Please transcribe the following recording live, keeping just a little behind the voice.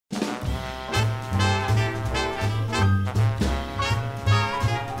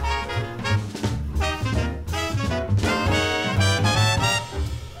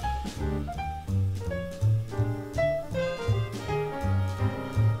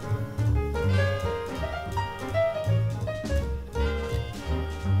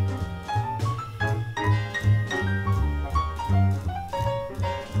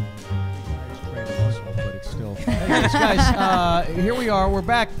Yes, guys. Here we are. We're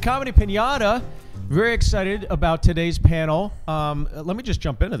back. Comedy Pinata. Very excited about today's panel. Let me just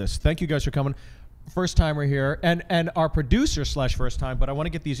jump into this. Thank you guys for coming. First timer here, and our producer / first time. But I want to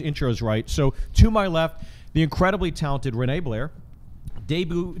get these intros right. So to my left, the incredibly talented Renee Blair.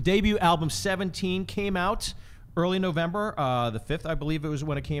 Debut album 17 came out early November, the 5th, I believe it was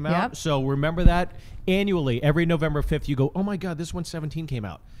when it came out. Yep. So remember that annually, every November 5th, you go, oh my God, this one 17 came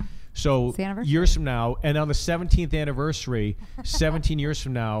out. So years from now, and on the 17th anniversary, 17 years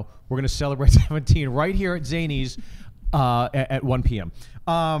from now, we're going to celebrate 17 right here at Zanies at 1 p.m.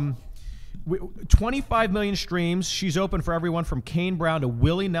 25 million streams. She's open for everyone from Kane Brown to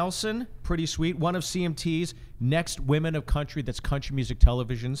Willie Nelson. Pretty sweet. One of CMT's Next Women of Country. That's Country Music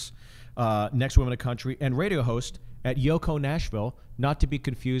Television's Next Women of Country. And radio host at Yoko Nashville. Not to be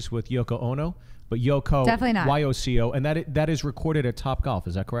confused with Yoko Ono, but Yoko. Definitely not. YOCO. And that is recorded at Top Golf.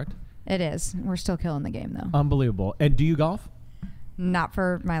 Is that correct? It is. We're still killing the game, though. Unbelievable. And do you golf? Not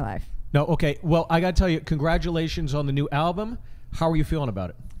for my life. No? Okay. Well, I got to tell you, congratulations on the new album. How are you feeling about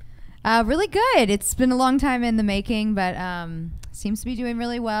it? Really good. It's been a long time in the making, but seems to be doing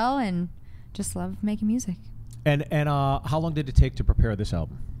really well, and just love making music. And how long did it take to prepare this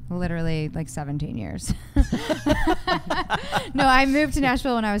album? Literally like 17 years. No, I moved to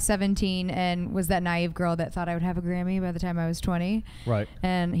Nashville when I was 17 and was that naive girl that thought I would have a Grammy by the time I was 20. Right.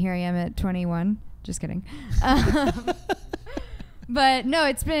 And here I am at 21. Just kidding. But no,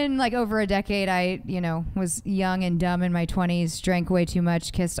 it's been like over a decade. I, was young and dumb in my 20s, drank way too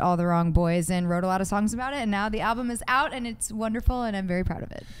much, kissed all the wrong boys, and wrote a lot of songs about it. And now the album is out, and it's wonderful, and I'm very proud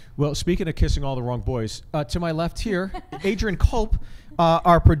of it. Well, speaking of kissing all the wrong boys, to my left here, Adrian Kulp,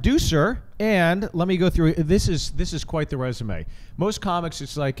 our producer. And let me go through. This is quite the resume. Most comics,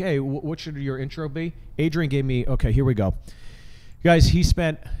 it's like, hey, what should your intro be? Adrian gave me, okay, here we go. Guys, he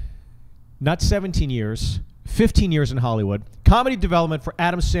spent not 17 years, 15 years in Hollywood, comedy development for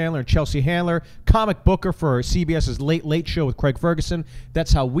Adam Sandler and Chelsea Handler, comic booker for CBS's Late Late Show with Craig Ferguson.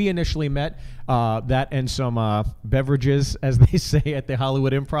 That's how we initially met. That and some beverages, as they say at the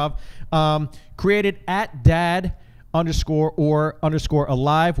Hollywood Improv. Created at dad_or_alive,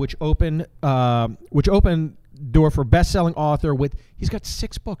 which opened door for best-selling author with. He's got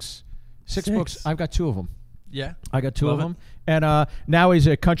 6 books. Six books. I've got 2 of them. Yeah, I got 2 of them. And now he's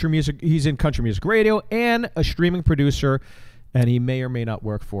in country music radio and a streaming producer, and he may or may not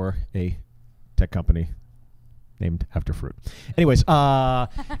work for a tech company named after fruit. Anyways,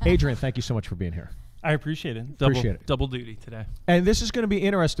 Adrian, thank you so much for being here. I appreciate it. Double duty today. And this is going to be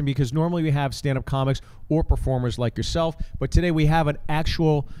interesting because normally we have stand-up comics or performers like yourself, but today we have an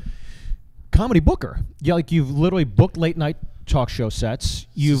actual comedy booker. You've literally booked late night talk show sets.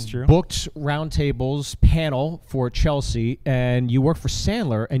 You've booked roundtables, panel for Chelsea, and you work for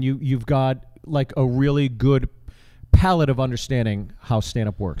Sandler, and you've got like a really good palette of understanding how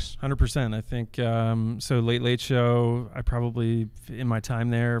stand-up works. 100%. I think so. Late Late Show. I probably in my time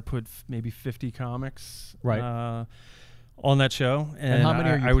there put maybe 50 comics on that show, and how many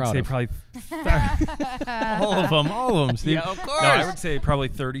are you I would proud say of? probably all of them. Steve. Yeah, of course. No, I would say probably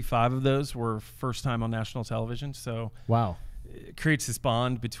 35 of those were first time on national television. So wow. It creates this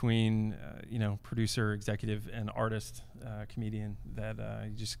bond between producer, executive, and artist, comedian that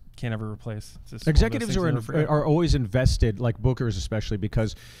you just can't ever replace. Executives are always invested, like bookers especially,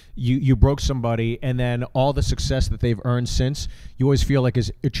 because you broke somebody, and then all the success that they've earned since, you always feel like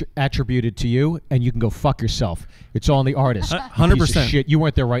is attributed to you, and you can go fuck yourself. It's all on the artist. 100%. Shit, you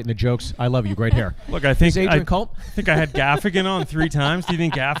weren't there writing the jokes. I love you. Great hair. Look, I think Adrian Kulp? I think I had Gaffigan on 3 times. Do you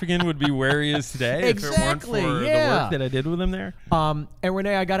think Gaffigan would be where he is today if it weren't for the work that I did with him there? And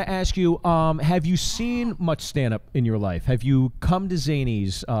Renee, I got to ask you, have you seen much stand-up in your life? Have you come to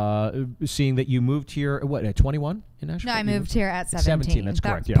Zanies, seeing that you moved here, at 21 in Nashville? No, I moved here at 17. That's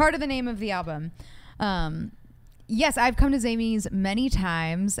correct, yeah. Part of the name of the album. Yes, I've come to Zanies many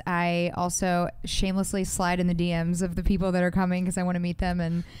times. I also shamelessly slide in the DMs of the people that are coming because I want to meet them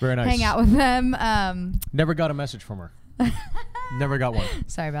and hang out with them. Never got a message from her. Never got one.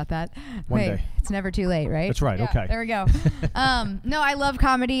 Sorry about that. One day. It's never too late, right? That's right. Yeah, okay. There we go. No, I love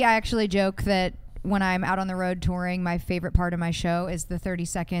comedy. I actually joke that when I'm out on the road touring, my favorite part of my show is the 30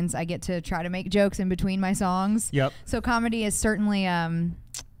 seconds I get to try to make jokes in between my songs. Yep. So comedy is certainly, a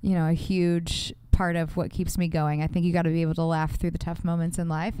huge part of what keeps me going. I think you got to be able to laugh through the tough moments in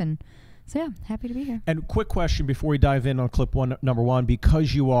life, and so yeah, happy to be here. And quick question before we dive in on clip number one,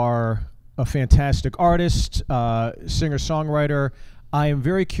 because you are a fantastic artist, singer-songwriter, I am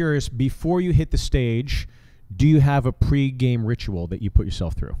very curious, before you hit the stage, do you have a pre-game ritual that you put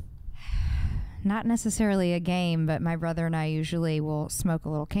yourself through? Not necessarily a game, but my brother and I usually will smoke a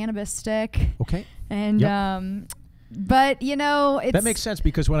little cannabis stick. Okay. And But you know, that makes sense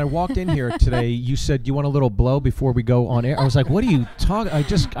because when I walked in here today, you said you want a little blow before we go on air. I was like, "What are you talking? I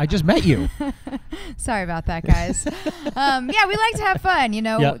just met you." Sorry about that, guys. Yeah, we like to have fun. You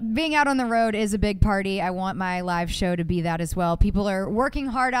know, being out on the road is a big party. I want my live show to be that as well. People are working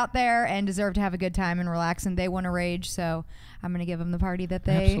hard out there and deserve to have a good time and relax, and they want to rage. So I'm going to give them the party that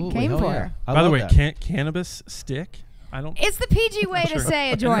they came for. Yeah. By the way, cannabis stick? It's the PG way to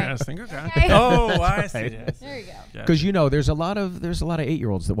say a joint. Okay. Oh, I see. Yes. There you go. Because you know, there's a lot of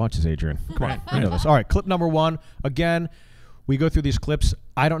 8-year-olds that watches Adrian. Come on, you know this. All right, clip number 1. Again, we go through these clips.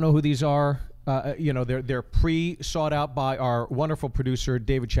 I don't know who these are. You know, they're pre-sought out by our wonderful producer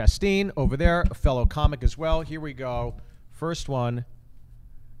David Chastain over there, a fellow comic as well. Here we go. First one,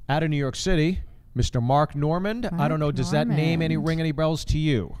 out of New York City, Mr. Mark Normand. I don't know. Does that name ring any bells to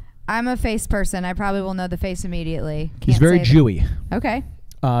you? I'm a face person. I probably will know the face immediately. He's very Jewy. Okay.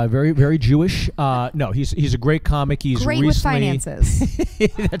 Very, very Jewish. No, he's a great comic. He's great with finances.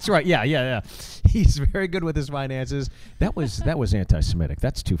 That's right. Yeah. He's very good with his finances. That was anti-Semitic.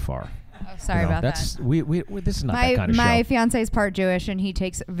 That's too far. Oh, sorry about that. This is not that kind of show. My fiance is part Jewish, and he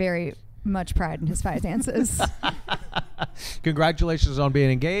takes very much pride in his finances. Congratulations on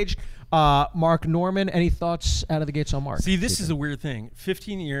being engaged. Mark Normand, any thoughts out of the gates on Mark? See, this is a weird thing.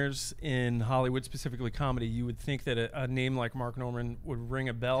 15 years in Hollywood, specifically comedy, you would think that a name like Mark Normand would ring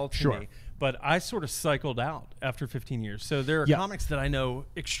a bell to me. But I sort of cycled out after 15 years. So there are comics that I know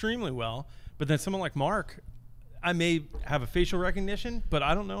extremely well, but then someone like Mark, I may have a facial recognition, but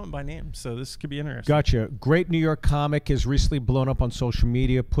I don't know him by name. So this could be interesting. Gotcha. Great New York comic, has recently blown up on social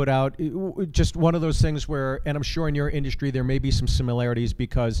media, put out just one of those things where, and I'm sure in your industry there may be some similarities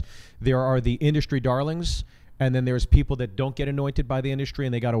because there are the industry darlings, and then there's people that don't get anointed by the industry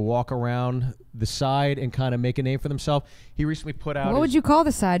and they got to walk around the side and kind of make a name for themselves. He recently put out... What would you call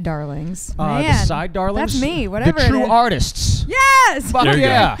the side darlings? The side darlings? That's me, whatever the true artists. Yes! Fuck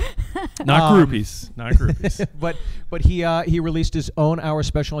yeah! Not groupies. Not groupies. But he released his own hour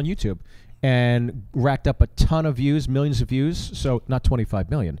special on YouTube and racked up a ton of views, millions of views. So not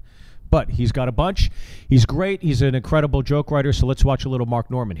 25 million. But he's got a bunch. He's great. He's an incredible joke writer. So let's watch a little Mark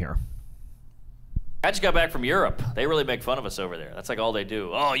Normand here. I just got back from Europe. They really make fun of us over there. That's like all they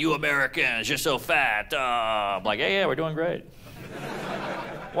do. Oh, you Americans, you're so fat. I'm like, yeah, we're doing great.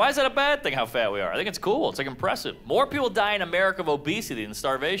 Why is that a bad thing, how fat we are? I think it's cool. It's like impressive. More people die in America of obesity than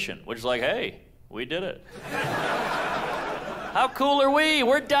starvation, which is like, hey, we did it. How cool are we?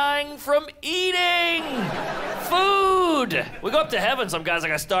 We're dying from eating food. We go up to heaven, some guy's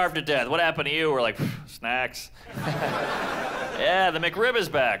like, I starved to death. What happened to you? We're like, snacks. Yeah, the McRib is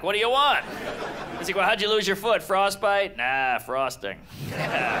back. What do you want? He's like, well, how'd you lose your foot? Frostbite? Nah, frosting.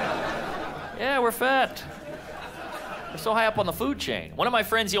 Yeah, we're fat. We're so high up on the food chain. One of my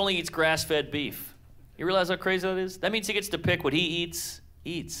friends, he only eats grass-fed beef. You realize how crazy that is? That means he gets to pick what he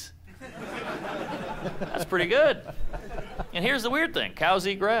eats. That's pretty good. And here's the weird thing. Cows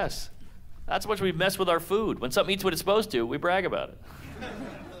eat grass. That's how much we mess with our food. When something eats what it's supposed to, we brag about it.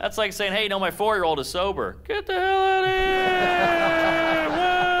 That's like saying, hey, no, my 4-year-old is sober. Get the hell out of here!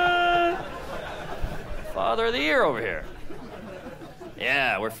 What? Father of the year over here.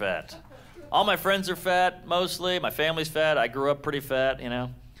 Yeah, we're fat. All my friends are fat, mostly. My family's fat. I grew up pretty fat, you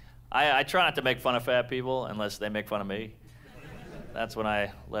know. I try not to make fun of fat people unless they make fun of me. That's when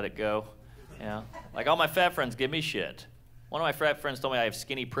I let it go, you know. Like, all my fat friends give me shit. One of my fat friends told me I have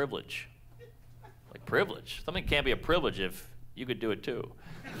skinny privilege. Like, privilege? Something can't be a privilege if you could do it too.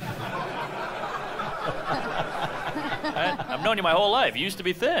 Right? I've known you my whole life. You used to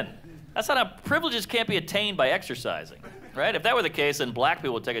be thin. That's not how privileges can't be attained by exercising, right? If that were the case, then black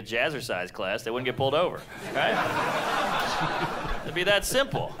people would take a jazzercise class. They wouldn't get pulled over, right? It'd be that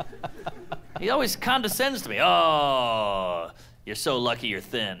simple. He always condescends to me. Oh, you're so lucky you're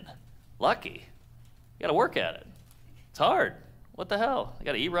thin. Lucky? You gotta work at it. It's hard. What the hell? You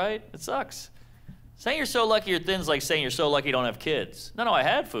gotta eat right? It sucks. Saying you're so lucky you're thin is like saying you're so lucky you don't have kids. No, I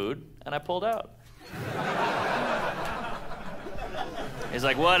had food, and I pulled out. He's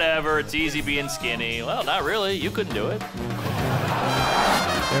like, whatever, it's easy being skinny. Well, not really. You couldn't do it.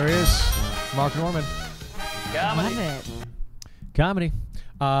 There he is, Mark Normand. Comedy. Love it. Comedy.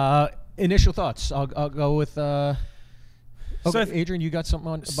 Initial thoughts. I'll go with... Okay, so Adrian, you got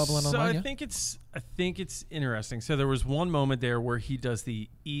something bubbling on line? I think it's interesting. So there was one moment there where he does the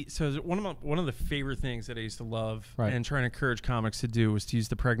eat. So one of the favorite things that I used to love and try to encourage comics to do was to use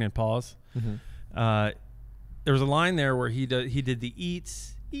the pregnant pause. Mm-hmm. There was a line there where he did the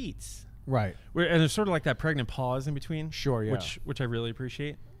eats. Right. And there's sort of like that pregnant pause in between. Sure, yeah. Which I really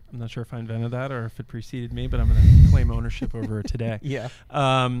appreciate. I'm not sure if I invented that or if it preceded me, but I'm going to claim ownership over it today. Yeah.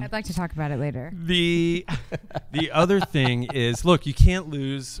 I'd like to talk about it later. The other thing is, look, you can't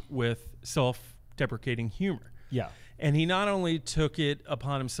lose with self-deprecating humor. Yeah. And he not only took it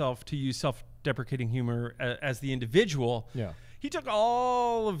upon himself to use self-deprecating humor as the individual, Yeah. he took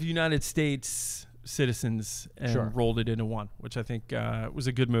all of United States citizens and rolled it into one, which I think was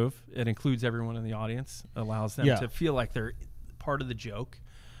a good move. It includes everyone in the audience, allows them to feel like they're part of the joke.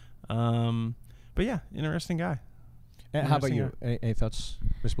 But yeah, interesting guy. And how about you? Any thoughts,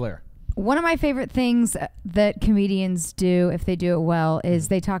 Ms. Blair? One of my favorite things that comedians do, if they do it well, is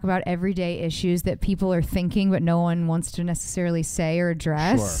they talk about everyday issues that people are thinking but no one wants to necessarily say or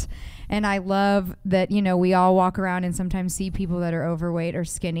address. Sure. And I love that, we all walk around and sometimes see people that are overweight or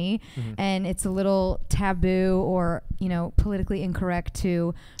skinny, and it's a little taboo or, politically incorrect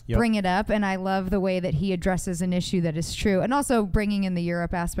to bring it up. And I love the way that he addresses an issue that is true. And also bringing in the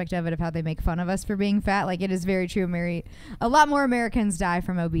Europe aspect of it, of how they make fun of us for being fat. Like, it is very true. A lot more Americans die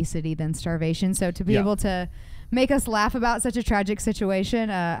from obesity than starvation. So to be able to make us laugh about such a tragic situation,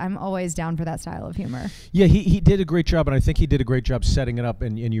 I'm always down for that style of humor. Yeah, he did a great job, and I think he did a great job setting it up,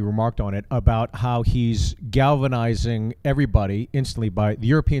 and you remarked on it, about how he's galvanizing everybody instantly by the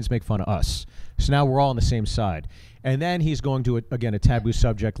Europeans make fun of us. So now we're all on the same side. And then he's going to, again, a taboo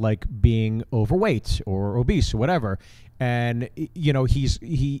subject like being overweight or obese or whatever. And,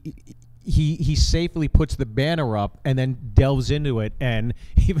 he safely puts the banner up and then delves into it, and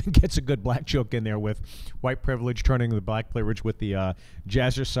even gets a good black joke in there with white privilege turning the black privilege with the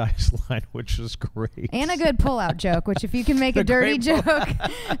jazzercise line, which was great. And a good pull-out joke, which if you can make a dirty joke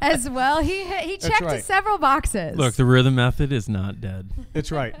as well, he checked several boxes. Look, the rhythm method is not dead.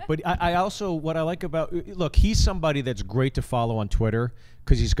 That's right. But I also, what I like about, look, he's somebody that's great to follow on Twitter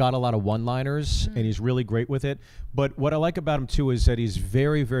because he's got a lot of one-liners and he's really great with it. But what I like about him too is that he's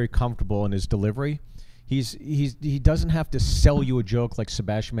very, very comfortable in his delivery. He doesn't have to sell you a joke like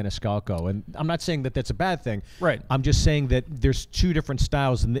Sebastian Maniscalco. And I'm not saying that that's a bad thing. Right. I'm just saying that there's two different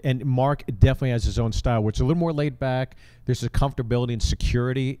styles, and Mark definitely has his own style, which is a little more laid back. There's a comfortability and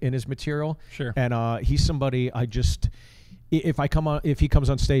security in his material. Sure. And he's somebody I just... If he comes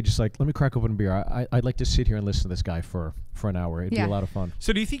on stage, it's like, let me crack open a beer. I'd like to sit here and listen to this guy for an hour. It'd be a lot of fun.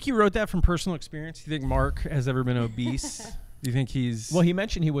 So do you think he wrote that from personal experience? Do you think Mark has ever been obese? Do you think he's... Well, he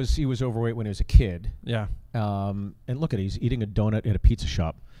mentioned he was overweight when he was a kid. Yeah. And look at it. He's eating a donut at a pizza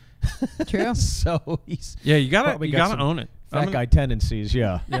shop. True. So he's... Yeah, you gotta own it. Fat guy tendencies,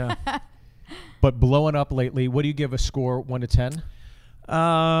 yeah. Yeah. But blowing up lately, what do you give a score, 1 to 10? This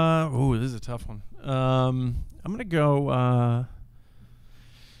is a tough one. I'm gonna go.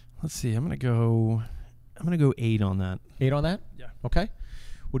 Let's see. I'm gonna go 8 on that. 8 on that? Yeah. Okay.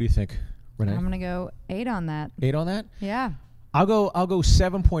 What do you think, Renee? I'm gonna go 8 on that. 8 on that? Yeah. I'll go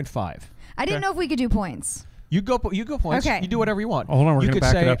 7.5. I didn't know if we could do points. You go points. Okay. You do whatever you want. Hold on, we're going to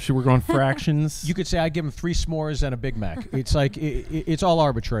back it up. So we're going fractions. You could say I give him 3 s'mores and a Big Mac. It's like it's all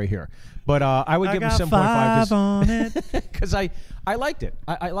arbitrary here. But I would give him 7.5 on it because I liked it.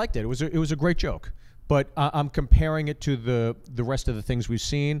 I liked it. It was a great joke. But I'm comparing it to the rest of the things we've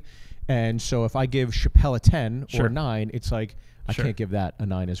seen, and so if I give Chappelle a 10 or a 9, it's like I can't give that a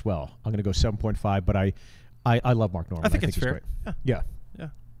 9 as well. I'm going to go 7.5. But I love Mark Norman. I think it's he's fair. Great. Yeah.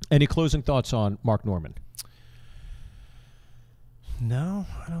 Any closing thoughts on Mark Norman? No,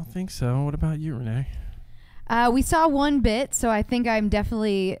 I don't think so. What about you, Renee? We saw one bit, so I think I'm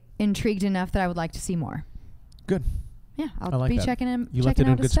definitely intrigued enough that I would like to see more. Good. Yeah, I'll be checking him. You left it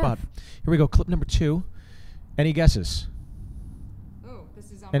in a good spot. Here we go. Clip number 2. Any guesses? Oh,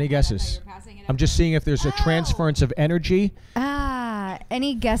 this is Any guesses? I'm just seeing if there's a transference of energy.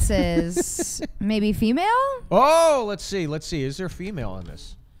 Any guesses? Maybe female? Oh, let's see. Is there a female in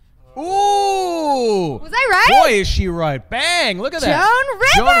this? Ooh! Was I right? Boy, is she right. Bang! Look at that. Joan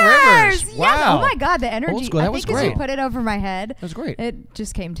Rivers! Wow. Yes. Oh my God, the energy. Old school. That was great. As you put it over my head. That was great. It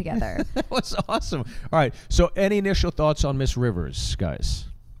just came together. That was awesome. All right. So any initial thoughts on Miss Rivers, guys?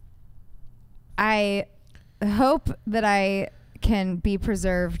 I hope that I can be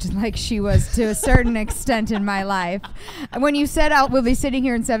preserved like she was to a certain extent in my life. When you said we'll be sitting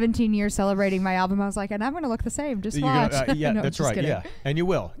here in 17 years celebrating my album, I was like, and I'm going to look the same. Just watch. Yeah, no, that's right. kidding. Yeah, and you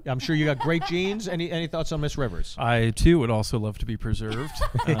will. I'm sure you got great genes. Any thoughts on Miss Rivers? I too would also love to be preserved,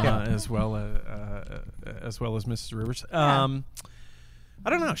 as well as Mrs. Rivers. I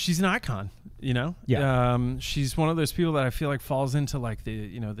don't know. She's an icon, you know? Yeah. She's one of those people that I feel like falls into like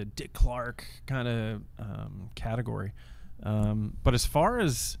the Dick Clark kind of category. But as far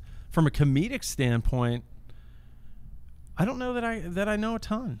as from a comedic standpoint, I don't know that I know a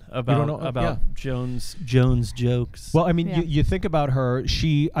ton about Joan's jokes. Well, I mean, you think about her.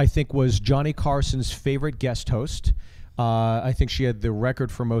 She, I think, was Johnny Carson's favorite guest host. I think she had the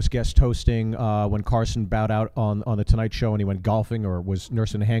record for most guest hosting when Carson bowed out on The Tonight Show and he went golfing or was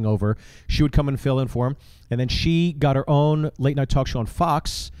nursing a hangover. She would come and fill in for him. And then she got her own late-night talk show on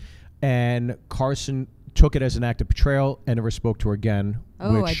Fox, and Carson took it as an act of betrayal and never spoke to her again.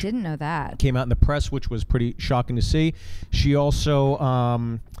 Oh, I didn't know that. Came out in the press, which was pretty shocking to see. She also,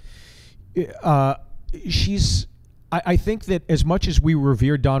 I think that as much as we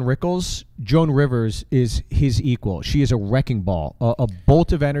revere Don Rickles, Joan Rivers is his equal. She is a wrecking ball, a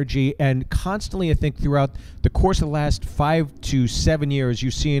bolt of energy, and constantly, I think, throughout the course of the last 5 to 7 years,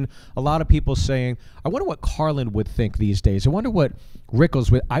 you've seen a lot of people saying, I wonder what Carlin would think these days. I wonder what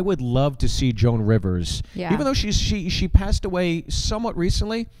Rickles would. I would love to see Joan Rivers. Yeah. Even though she passed away somewhat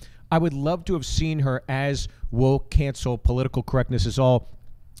recently, I would love to have seen her as woke, cancel, political correctness is all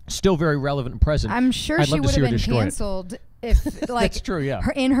still very relevant and present. I'm sure she would have been canceled if, like, that's true. Yeah,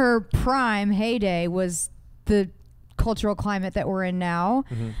 in her prime heyday was the cultural climate that we're in now.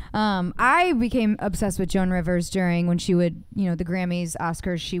 Mm-hmm. I became obsessed with Joan Rivers during when she would, the Grammys,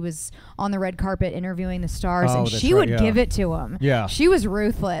 Oscars. She was on the red carpet interviewing the stars, and she would give it to them. Yeah, she was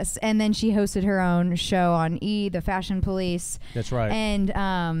ruthless. And then she hosted her own show on E!, the Fashion Police. That's right. And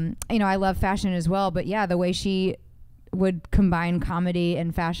I love fashion as well. But yeah, the way she would combine comedy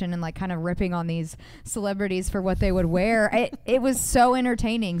and fashion and like kind of ripping on these celebrities for what they would wear. It was so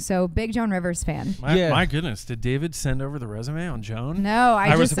entertaining. So big Joan Rivers fan. My goodness, did David send over the resume on Joan? No,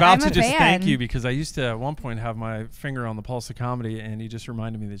 I was about to just thank you because I used to at one point have my finger on the pulse of comedy, and he just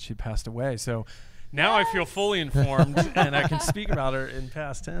reminded me that she passed away. So now I feel fully informed and I can speak about her in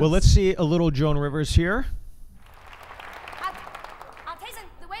past tense. Well, let's see a little Joan Rivers here.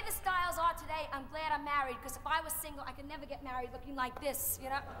 Because if I was single, I could never get married looking like this,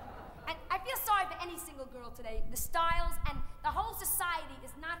 And I feel sorry for any single girl today. The styles and the whole society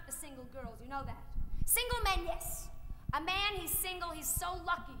is not for single girls, you know that. Single men, yes. A man, he's single, he's so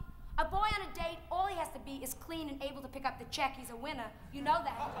lucky. A boy on a date, all he has to be is clean and able to pick up the check. He's a winner, you know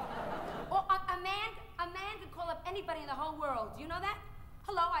that. Or a man could call up anybody in the whole world, you know that?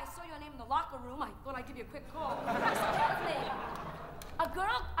 Hello, I saw your name in the locker room. I thought I'd give you a quick call. Excuse me. A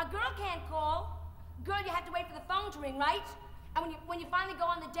girl can't call. Girl, you have to wait for the phone to ring, right? And when you finally go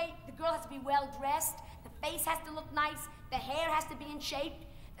on the date, the girl has to be well dressed, the face has to look nice, the hair has to be in shape,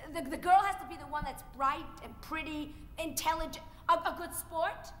 the girl has to be the one that's bright and pretty, intelligent, a good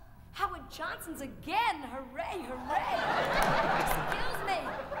sport. Howard Johnson's again, hooray, hooray. Excuse me.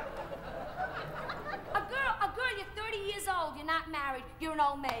 A girl, you're 30 years old, you're not married, you're an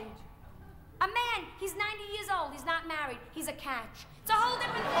old maid. A man, he's 90 years old, he's not married, he's a catch. It's a whole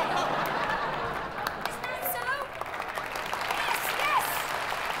different thing. Isn't that so? Yes.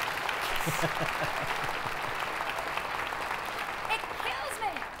 It kills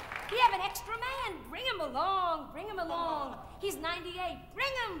me. You have an extra man, bring him along. He's 98,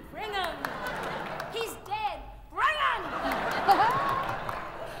 bring him. He's dead, bring him.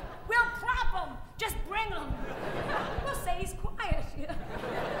 We'll prop him, just bring him. We'll say he's quiet.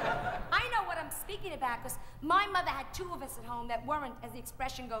 I know what I'm speaking about because my mother had 2 of us at home that weren't, as the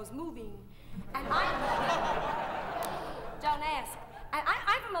expression goes, moving. And don't ask. And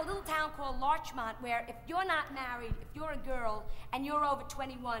I'm from a little town called Larchmont where if you're not married, if you're a girl and you're over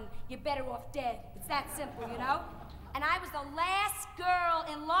 21, you're better off dead. It's that simple, And I was the last girl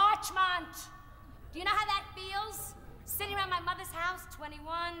in Larchmont. Do you know how that feels? Sitting around my mother's house,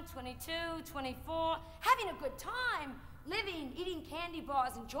 21, 22, 24, having a good time. Living, eating candy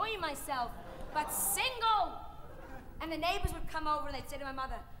bars, enjoying myself, but single. And the neighbors would come over and they'd say to my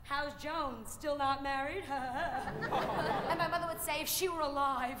mother, how's Joan? Still not married? And my mother would say, if she were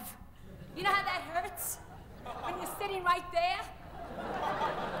alive. You know how that hurts? When you're sitting right there?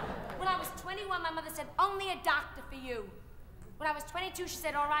 When I was 21, my mother said, only a doctor for you. When I was 22, she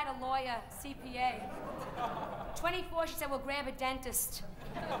said, all right, a lawyer, CPA. 24, she said, well, grab a dentist.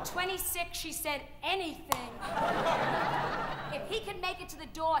 26, she said, anything. If he could make it to the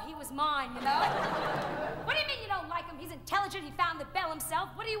door, he was mine, What do you mean you don't like him? He's intelligent, he found the bell himself.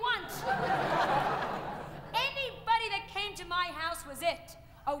 What do you want? Anybody that came to my house was it.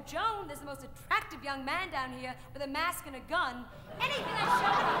 Oh, Joan, there's the most attractive young man down here with a mask and a gun. Anything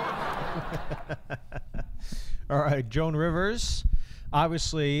that showed up. All right, Joan Rivers,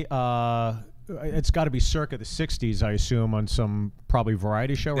 obviously, it's got to be circa the 60s, I assume, on some probably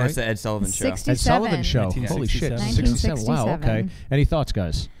variety show, right? That's the Ed Sullivan Show. 67. Ed Sullivan Show. Holy shit, 67. Wow, okay. Any thoughts,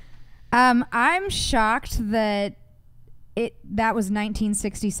 guys? I'm shocked that that was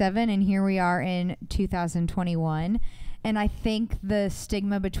 1967, and here we are in 2021. And I think the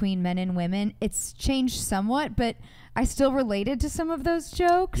stigma between men and women, it's changed somewhat, but I still related to some of those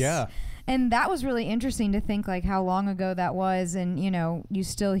jokes. Yeah. And that was really interesting to think like how long ago that was. And, you know, you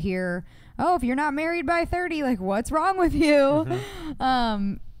still hear, oh, if you're not married by 30, like what's wrong with you?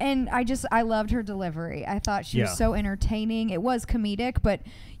 And I loved her delivery. I thought she was so entertaining. It was comedic, but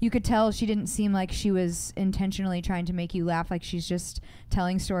you could tell she didn't seem like she was intentionally trying to make you laugh. Like she's just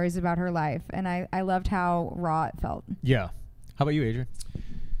telling stories about her life. And I loved how raw it felt. Yeah. How about you, Adrian?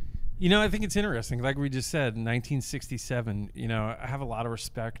 You know, I think it's interesting. Like we just said, 1967, you know, I have a lot of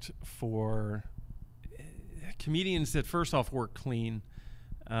respect for comedians that first off work clean.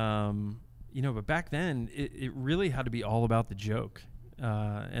 You know, but back then it really had to be all about the joke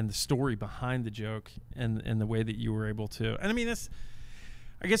and the story behind the joke and the way that you were able to. And I mean,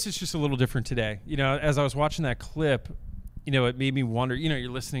 I guess it's just a little different today. You know, as I was watching that clip, you know, it made me wonder, you know,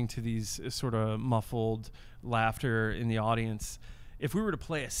 you're listening to these sort of muffled laughter in the audience. If we were to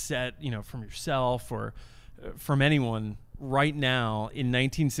play a set, you know, from yourself or from anyone right now in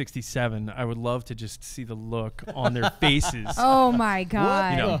 1967, I would love to just see the look on their faces. Oh my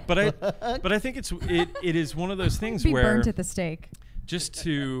God! You know, but I think it is one of those things be where burnt at the stake. Just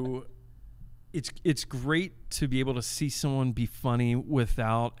to, it's great to be able to see someone be funny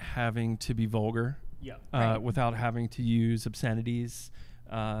without having to be vulgar. Yeah. Right. Without having to use obscenities.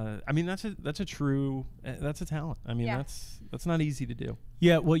 I mean, that's a true, that's a talent. I mean, that's not easy to do.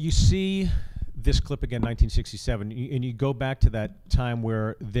 Yeah, well, you see this clip again, 1967, and you go back to that time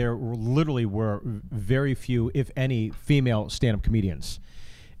where there literally were very few, if any, female stand-up comedians.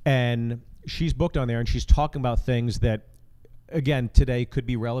 And she's booked on there, and she's talking about things that, again, today could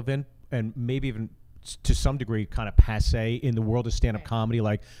be relevant and maybe even to some degree kind of passé in the world of stand-up comedy,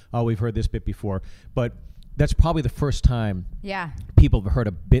 like, oh, we've heard this bit before. But that's probably the first time people have heard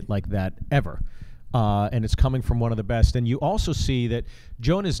a bit like that ever. And it's coming from one of the best. And you also see that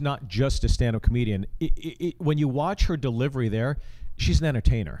Joan is not just a stand-up comedian. When you watch her delivery there, she's an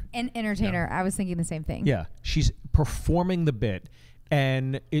entertainer. An entertainer. Yeah. I was thinking the same thing. Yeah. She's performing the bit.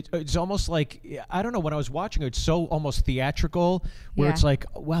 And it's almost like, I don't know, when I was watching it, it's so almost theatrical, where it's like,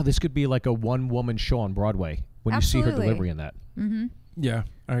 wow, this could be like a one-woman show on Broadway when you see her delivery in that. Mm-hmm. Yeah,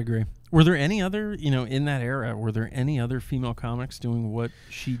 I agree. Were there any other, you know, in that era, were there any other female comics doing what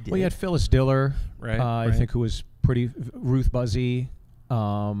she did? Well, you had Phyllis Diller, right? I think, who was pretty, Ruth Buzzy.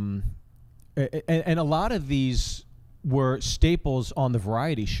 And a lot of these were staples on the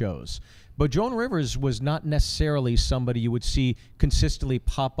variety shows. But Joan Rivers was not necessarily somebody you would see consistently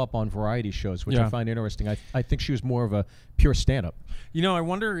pop up on variety shows, which I find interesting. I think she was more of a pure stand-up. You know, I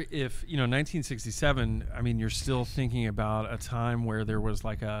wonder if, you know, 1967, I mean, you're still thinking about a time where there was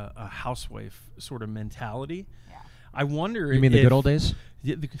like a housewife sort of mentality. Yeah. I wonder. You mean the good old days?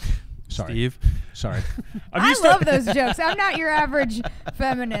 Yeah, sorry. Steve. Sorry. I love those jokes. I'm not your average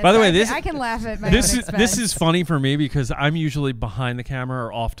feminist. By the way, I can laugh at my own expense. This is funny for me because I'm usually behind the camera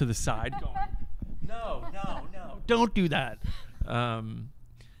or off to the side going, no, don't do that. Yeah,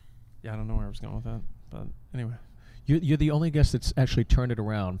 I don't know where I was going with that, but anyway. You're the only guest that's actually turned it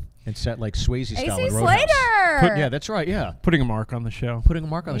around and sat like Swayze style in AC Roadhouse. Slater! Yeah, that's right, yeah. Putting a mark on the show. Putting a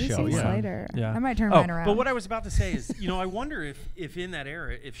mark on the show, AC yeah. Slater. Yeah. I might turn mine around. But what I was about to say is, you know, I wonder if in that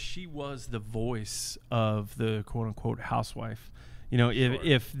era, if she was the voice of the quote-unquote housewife, you know,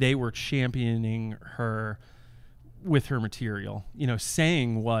 if they were championing her with her material, you know,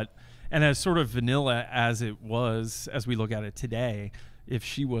 saying what, and as sort of vanilla as it was, as we look at it today, if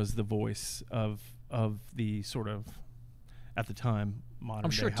she was the voice of the sort of, at the time, modern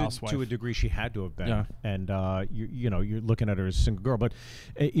I'm sure day housewife. To a degree she had to have been. Yeah. And you know, you're looking at her as a single girl, but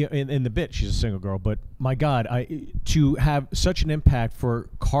in the bit she's a single girl. But my God, to have such an impact for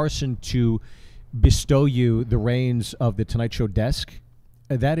Carson to bestow you the reins of the Tonight Show desk,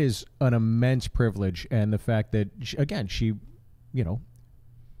 that is an immense privilege. And the fact that she, you know,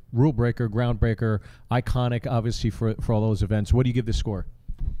 rule breaker, groundbreaker, iconic, obviously for all those events. What do you give this score?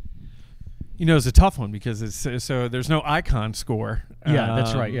 You know, it's a tough one because it's so there's no icon score. Yeah,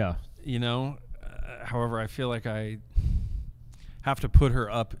 that's right. Yeah. You know, however, I feel like I have to put her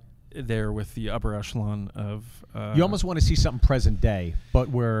up there with the upper echelon of. You almost want to see something present day, but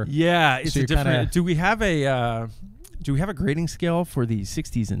we're it's a different. Do we have a grading scale for the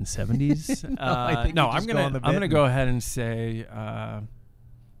 60s and 70s? I'm gonna go ahead and say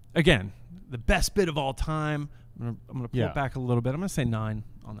again the best bit of all time. I'm gonna pull it back a little bit. I'm gonna say 9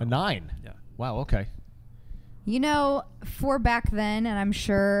 on that. A 9. Yeah. Wow. Okay. You know, for back then, and I'm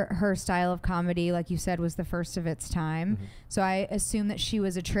sure her style of comedy, like you said, was the first of its time. Mm-hmm. So I assume that she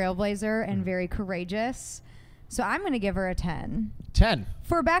was a trailblazer and very courageous. So I'm going to give her a 10. 10.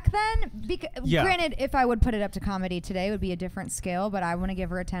 For back then, granted, if I would put it up to comedy today, it would be a different scale, but I want to give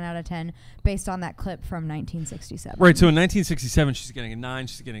her a 10 out of 10 based on that clip from 1967. Right, so in 1967, she's getting a 9,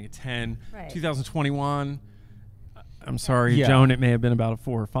 she's getting a 10. Right. 2021, I'm sorry, Joan, it may have been about a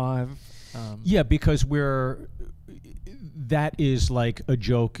 4 or 5. Yeah, because that is like a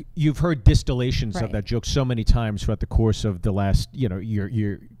joke. You've heard distillations of that joke so many times throughout the course of the last,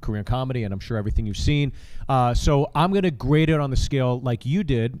 your career in comedy, and I'm sure everything you've seen. So I'm going to grade it on the scale like you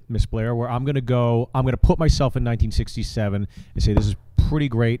did, Miss Blair, where I'm going to put myself in 1967 and say this is pretty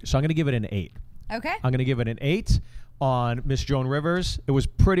great. So I'm going to give it an 8. Okay. I'm going to give it an 8 on Miss Joan Rivers. It was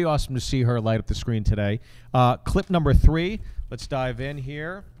pretty awesome to see her light up the screen today. Clip number 3. Let's dive in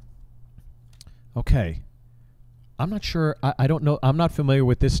here. Okay. I'm not sure. I don't know. I'm not familiar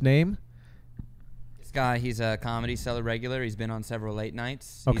with this name. This guy, he's a Comedy Cellar regular. He's been on several late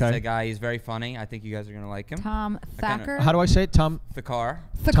nights. Okay. He's a guy. He's very funny. I think you guys are going to like him. Tom Thakkar. How do I say it? Tom Thakkar.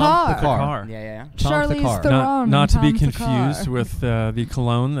 Tom Thakkar. Yeah. Tom Charlize Thakkar. Theron. Not to be Tom confused Thakkar. with the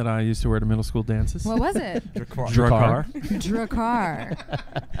cologne that I used to wear to middle school dances. What was it? Drakkar.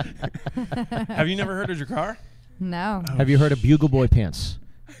 Drakkar. Have you never heard of Drakkar? No. Have you heard of Bugle Boy Pants?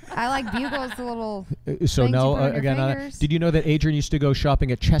 I like bugles, the little So things no, you put on your again, fingers. did you know that Adrian used to go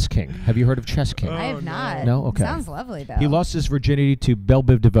shopping at Chess King? Have you heard of Chess King? I have not. No? Okay. Sounds lovely, though. He lost his virginity to Belle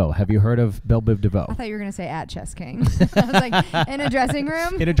Biv DeVoe. Have you heard of Belle Biv DeVoe? I thought you were going to say at Chess King. I was like, in a dressing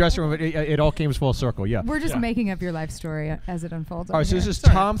room? In a dressing room, it all came full circle, yeah. We're just making up your life story as it unfolds. All right, so this is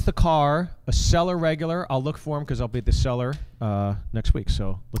Tom Thakkar, a Cellar regular. I'll look for him because I'll be at the Cellar next week.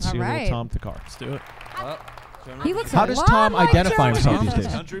 So let's see a little Tom Thakkar. Let's do it. He looks How a does lot Tom like identify Joan himself Rivers. these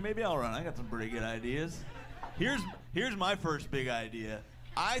days? Country, maybe I'll run. I got some pretty good ideas. Here's my first big idea.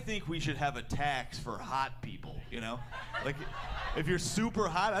 I think we should have a tax for hot people, Like, if you're super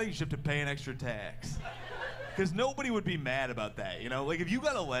hot, I think you should have to pay an extra tax. Because nobody would be mad about that, Like, if you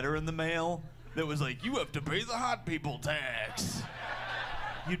got a letter in the mail that was like, you have to pay the hot people tax,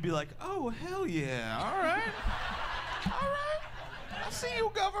 you'd be like, oh, hell yeah, all right. I see you,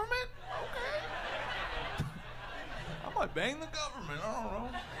 government. Okay. I might bang the government. I don't know.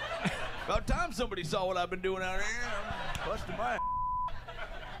 About time somebody saw what I've been doing out here. I'm busting my ass.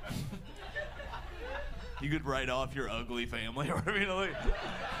 You could write off your ugly family, or like,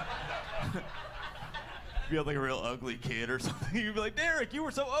 if you had like a real ugly kid or something, you'd be like, Derek, you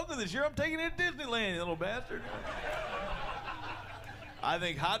were so ugly this year. I'm taking you to Disneyland, you little bastard. I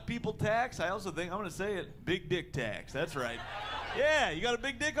think hot people tax. I also think, I'm going to say it, big dick tax. That's right. Yeah, you got a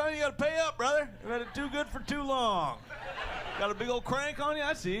big dick on you, you got to pay up, brother. You've had it too good for too long. Got a big old crank on you?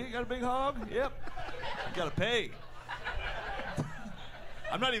 I see you. Got a big hog? Yep. You got to pay.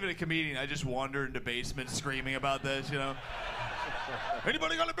 I'm not even a comedian. I just wander into basements screaming about this,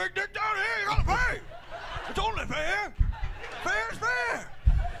 Anybody got a big dick down here? You got to pay. It's only fair. Fair is fair.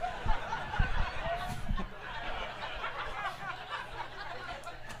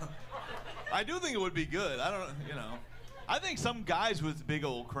 I do think it would be good. I don't, I think some guys with big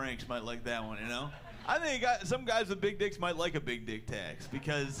old cranks might like that one, I think some guys with big dicks might like a big dick tax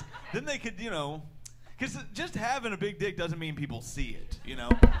because then they could, because just having a big dick doesn't mean people see it,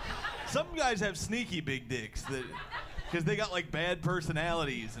 Some guys have sneaky big dicks that, because they got like bad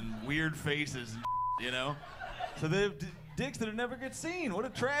personalities and weird faces, and So they have dicks that never get seen. What a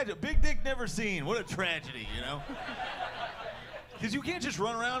tragedy. Big dick never seen. What a tragedy, Because you can't just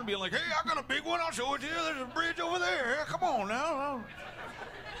run around and be like, hey, I got a big one. I'll show it to you. There's a bridge over there. Come on now.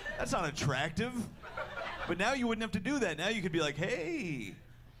 That's not attractive. But now you wouldn't have to do that. Now you could be like, hey,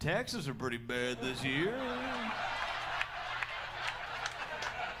 taxes are pretty bad this year.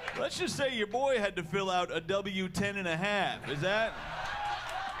 Let's just say your boy had to fill out a W-10 and a half. Is that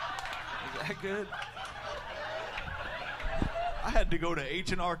good? I had to go to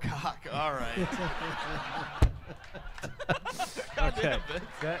H&R Cock. All right. Okay.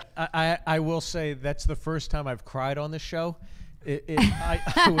 I will say that's the first time I've cried on this show. I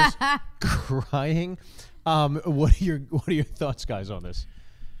was crying. What are your thoughts, guys, on this?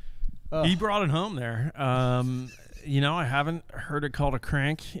 He brought it home there. I haven't heard it called a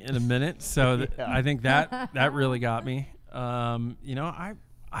crank in a minute, so I think that really got me. I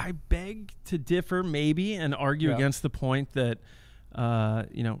beg to differ maybe and argue against the point that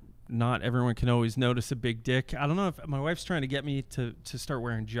not everyone can always notice a big dick. I don't know if my wife's trying to get me to start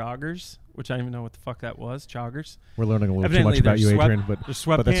wearing joggers, which I don't even know what the fuck that was. Joggers. We're learning a little too much about you, Adrian, but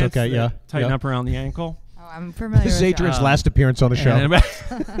that's okay. Yeah, tighten up around the ankle. Oh, I'm familiar. This is with Adrian's last appearance on the show.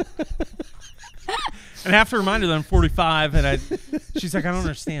 And I have to remind her that I'm 45, and she's like, I don't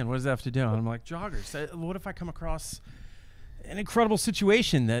understand. What does that have to do? And I'm like, joggers. What if I come across an incredible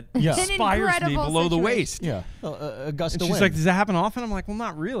situation that Yeah. inspires me below the waist. Yeah, a gust And of she's wind. like, does that happen often? I'm like, well,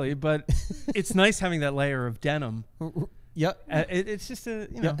 not really, but it's nice having that layer of denim. Yeah, It's just a,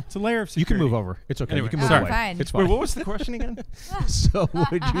 it's a layer of security. you can move over. It's okay. Anyway, You can move sorry. away. Fine. It's fine. Wait, what was the question again? So, what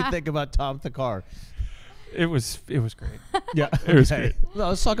did you think about Tom Thakkar? It was great. Yeah, It was okay. great. Well,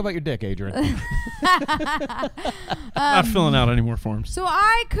 let's talk about your dick, Adrian. Not filling out any more forms. So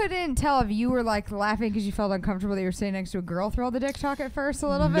I couldn't tell if you were like laughing because you felt uncomfortable that you were sitting next to a girl through all the dick talk at first a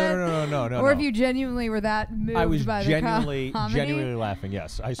little bit. No. Or if you genuinely were that moved I was by genuinely the comedy. laughing.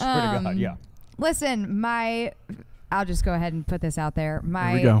 Yes, I swear to God. Yeah. Listen, I'll just go ahead and put this out there.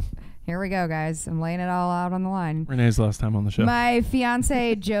 Here we go, guys. I'm laying it all out on the line. Renee's last time on the show. My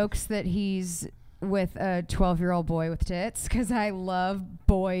fiance jokes that he's with a 12-year-old boy with tits because I love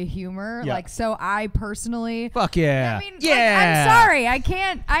boy humor. Yeah. Like, so I personally... Fuck yeah. I mean, yeah. like, I'm sorry. I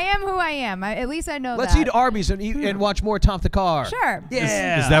can't... I am who I am. At least I know Let's that. eat Arby's and watch more Tom Thakkar. Sure.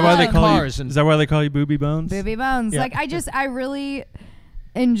 Yeah. Is that why they call you? Cars and Is that why they call you Booby Bones? Booby Bones. Yeah. Like, I really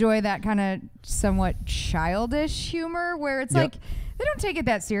enjoy that kind of somewhat childish humor where it's Yep. like they don't take it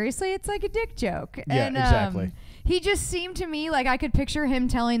that seriously. It's like a dick joke. Yeah, And, exactly. He just seemed to me like I could picture him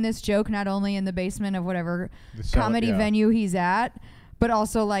telling this joke not only in the basement of whatever comedy venue he's at, but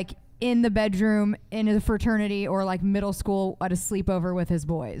also like in the bedroom in a fraternity or like middle school at a sleepover with his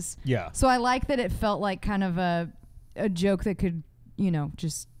boys. Yeah. So I like that it felt like kind of a joke that could,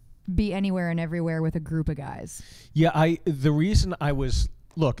 just be anywhere and everywhere with a group of guys. Yeah, the reason I was...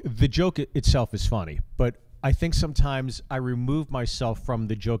 Look, the joke itself is funny, but I think sometimes I remove myself from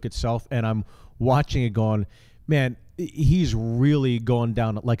the joke itself and I'm watching it going, man, he's really going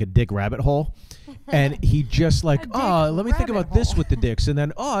down like a dick rabbit hole. And he just like, let me think about this with the dicks. And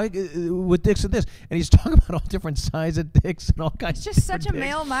then, with dicks and this. And he's talking about all different sizes of dicks and all kinds of It's just such a dicks.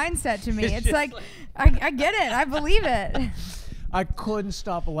 male mindset to me. It's just like, I get it. I believe it. I couldn't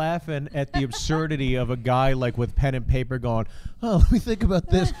stop laughing at the absurdity of a guy like with pen and paper going, oh, let me think about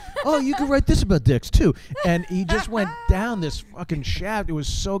this. Oh, you can write this about dicks too. And he just went down this fucking shaft. It was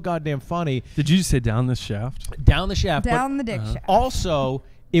so goddamn funny. Did you say down this shaft? Down the shaft. Down the dick shaft. Also,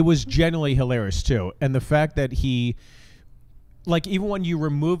 it was genuinely hilarious too. And the fact that he... Like, even when you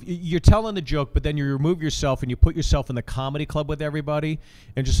remove... You're telling the joke, but then you remove yourself and you put yourself in the comedy club with everybody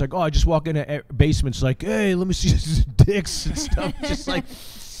and just like, I just walk into basements like, hey, let me see his dicks and stuff. Just like...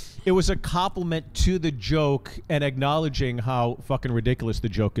 It was a compliment to the joke and acknowledging how fucking ridiculous the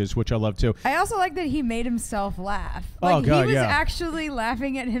joke is, which I love too. I also like that he made himself laugh. Oh, Like, God, he was yeah. actually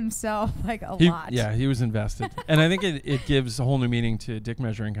laughing at himself like a lot. Yeah, he was invested. And I think it gives a whole new meaning to dick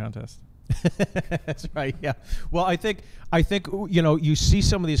measuring contest. That's right. Yeah. Well, I think you see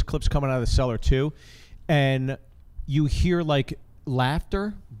some of these clips coming out of the cellar too, and you hear like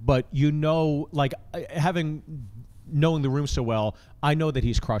laughter, but like knowing the room so well, I know that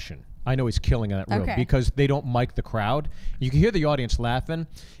he's crushing. I know he's killing in that room because they don't mic the crowd. You can hear the audience laughing,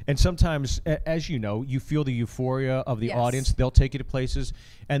 and sometimes, as you know, you feel the euphoria of the audience. They'll take you to places,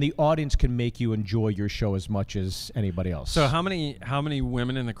 and the audience can make you enjoy your show as much as anybody else. So how many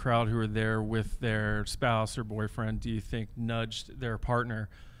women in the crowd who were there with their spouse or boyfriend do you think nudged their partner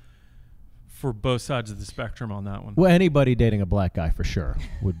for both sides of the spectrum on that one? Well, anybody dating a black guy for sure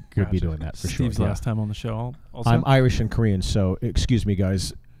would be doing that for Steve's sure. last time on the show also? I'm Irish and Korean, so excuse me,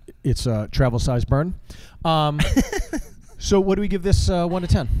 guys. It's a travel size burn. So what do we give this 1 to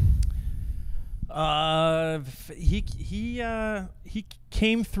 10? He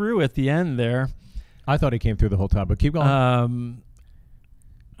came through at the end there. I thought he came through the whole time, but keep going. I'm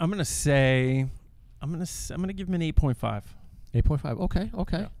gonna give him an 8.5. 8.5.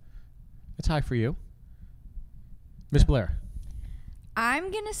 Okay. Yeah. It's high for you, Miss Blair.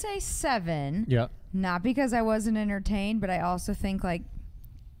 I'm going to say 7. Yeah. Not because I wasn't entertained, but I also think like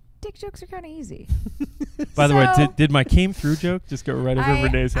dick jokes are kind of easy. By the way, did my came through joke just go right over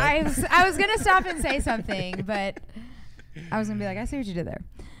Renee's head? I was going to stop and say something, but I was going to be like, I see what you did there.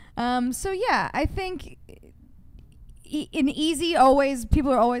 So yeah, I think in easy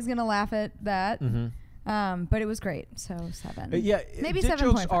people are always going to laugh at that. Mm-hmm. But it was great. So 7. Yeah. Maybe dick 7.5.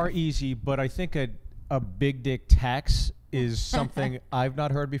 jokes are easy, but I think a big dick tax is something I've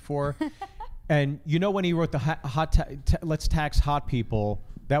not heard before. And when he wrote the let's tax hot people,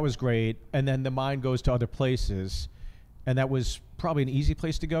 that was great. And then the mind goes to other places, and that was probably an easy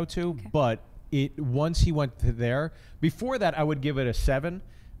place to go to. Okay. But once he went to there, before that I would give it a 7.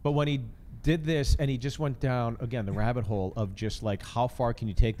 But when he did this and he just went down again the rabbit hole of just like how far can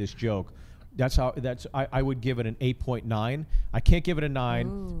you take this joke, I would give it an 8.9. I can't give it a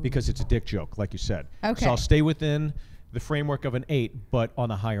 9 because it's a dick joke, like you said. Okay. So I'll stay within the framework of an 8, but on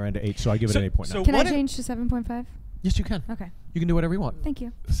the higher end of 8. So I give it an 8.9. So can I change to 7.5? Yes, you can. Okay. You can do whatever you want. Thank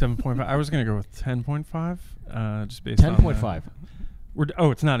you. 7.5. I was going to go with 10.5, just based on 10.5.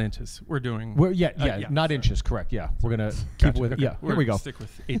 It's not inches. We're doing. Not sorry. inches. Correct. Yeah, we're gonna keep with. Okay. Yeah, We're here we go. Stick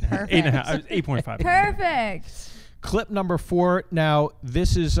with 8.5. 8.5. Perfect. Clip number 4. Now,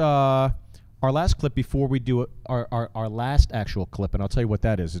 this is our last clip before we do our last actual clip, and I'll tell you what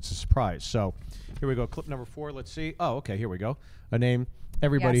that is. It's a surprise. So, here we go. Clip number 4. Let's see. Oh, okay. Here we go. A name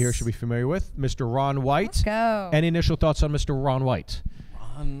everybody here should be familiar with, Mr. Ron White. Let's go. Any initial thoughts on Mr. Ron White?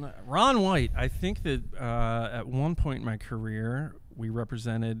 Ron White. I think that at one point in my career, we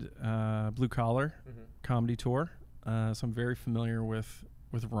represented Blue Collar Comedy Tour, so I'm very familiar with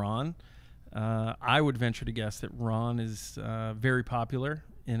Ron. I would venture to guess that Ron is very popular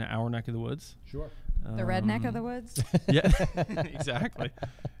in our neck of the woods. Sure. The redneck of the woods? Yeah,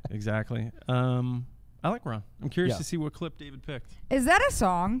 exactly. I like Ron. I'm curious to see what clip David picked. Is that a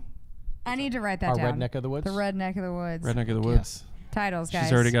song? I need to write that down. Our redneck of the woods? The redneck of the woods. Redneck of the woods. Titles, guys.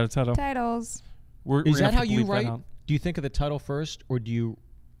 She's already got a title. Titles. Is that how you write? Do you think of the title first, or do you?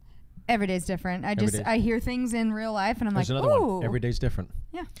 Every day's different. I hear things in real life, and I'm There's like, another ooh. one. Every day's different.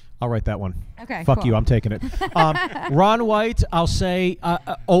 Yeah. I'll write that one. Okay. Fuck cool. you. I'm taking it. Ron White. I'll say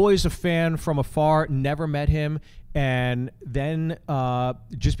always a fan from afar. Never met him. And then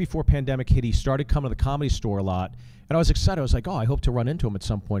just before pandemic hit, he started coming to the Comedy Store a lot. And I was excited. I was like, oh, I hope to run into him at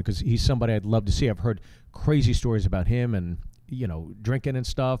some point because he's somebody I'd love to see. I've heard crazy stories about him and, drinking and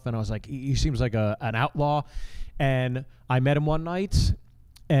stuff. And I was like, he seems like an outlaw. And I met him one night,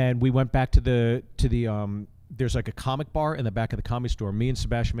 and we went back to the there's like a comic bar in the back of the Comedy Store, me and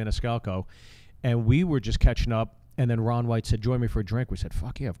Sebastian Maniscalco, and we were just catching up. And then Ron White said, join me for a drink. We said,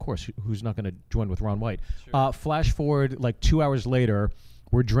 fuck yeah, of course. Who's not going to join with Ron White? Sure. Flash forward like 2 hours later,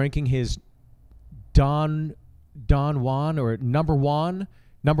 we're drinking his Don Juan or number one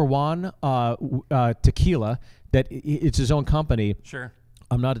tequila. That it's his own company. Sure.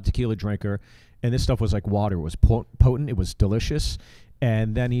 I'm not a tequila drinker. And this stuff was like water. It was potent. It was delicious.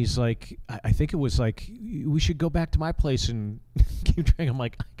 And then he's like, I think it was like, we should go back to my place and keep drinking. I'm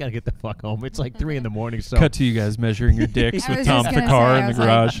like, I got to get the fuck home. It's like 3 a.m. So cut to you guys measuring your dicks with Tom Thakkar in the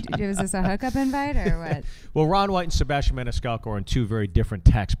garage. Like, was this a hookup invite or what? Well, Ron White and Sebastian Maniscalco are in 2 very different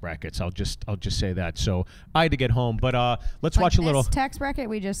tax brackets. I'll just say that. So I had to get home. But let's watch a little. This tax bracket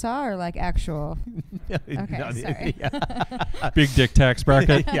we just saw, or like actual? Okay, sorry. Big dick tax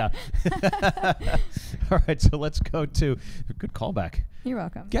bracket. Yeah. All right, so let's go to good callback. You're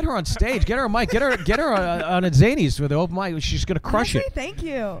welcome. Get her on stage. Get her a mic. Get her on a Zanies with the open mic. She's gonna crush it. Thank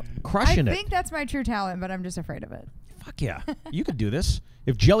you. Crushing it. I think that's my true talent, but I'm just afraid of it. Fuck yeah, you could do this.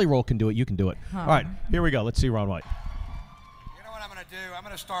 If Jelly Roll can do it, you can do it. All right, here we go. Let's see Ron White. You know what I'm gonna do? I'm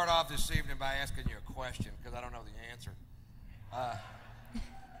gonna start off this evening by asking you a question because I don't know the answer.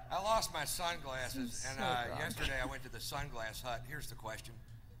 I lost my sunglasses, and yesterday I went to the Sunglass Hut. Here's the question.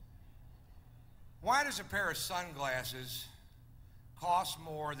 Why does a pair of sunglasses cost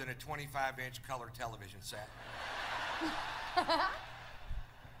more than a 25-inch color television set?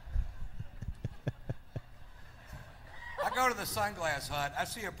 I go to the Sunglass Hut. I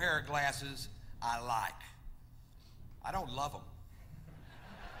see a pair of glasses I like. I don't love them.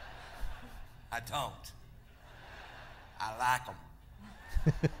 I don't. I like them.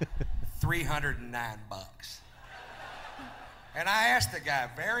 $309. And I asked the guy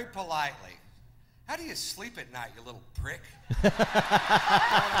very politely, how do you sleep at night, you little prick? You know what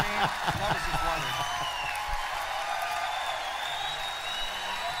I mean? I was just wondering.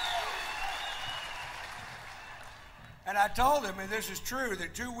 And I told him, and this is true,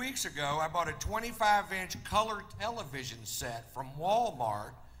 that 2 weeks ago I bought a 25-inch color television set from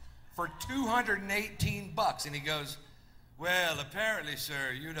Walmart for $218. And he goes, well, apparently,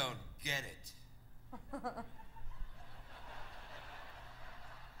 sir, you don't get it.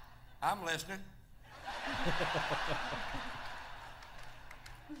 I'm listening.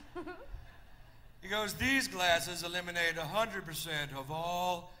 He goes, these glasses eliminate 100% of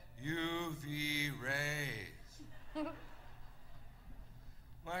all UV rays.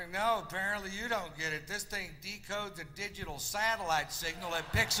 Like, no, apparently you don't get it. This thing decodes a digital satellite signal it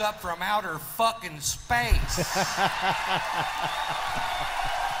picks up from outer fucking space.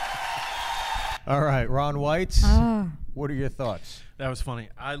 All right, Ron White, what are your thoughts? That was funny.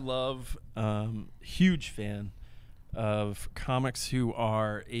 I love, huge fan of comics who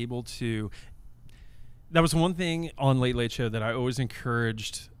are able to. That was one thing on Late Late Show that I always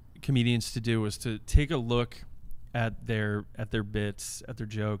encouraged comedians to do, was to take a look at their bits, at their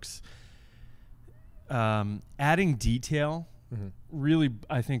jokes. Adding detail really,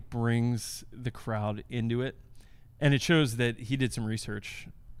 I think, brings the crowd into it, and it shows that he did some research.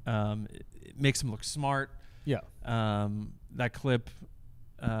 It makes him look smart. Yeah. That clip,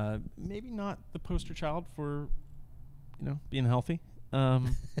 maybe not the poster child for, being healthy.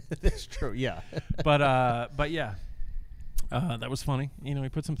 That's true. Yeah. But yeah, that was funny. He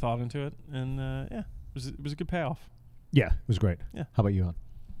put some thought into it, and it was a good payoff. Yeah, it was great. Yeah. How about you, hon?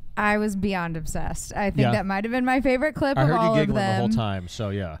 I was beyond obsessed. I think that might have been my favorite clip of all of them. I heard you giggling the whole time, so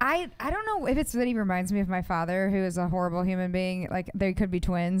yeah. I don't know if it's that he reminds me of my father, who is a horrible human being. Like, they could be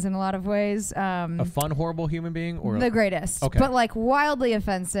twins in a lot of ways. A fun, horrible human being? Or the greatest. Okay. But, like, wildly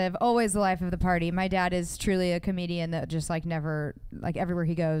offensive, always the life of the party. My dad is truly a comedian that just, like, never, like, everywhere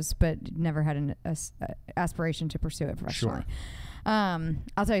he goes, but never had an aspiration to pursue it professionally. Sure.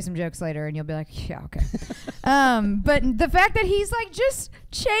 I'll tell you some jokes later and you'll be like, yeah, okay. But the fact that he's like just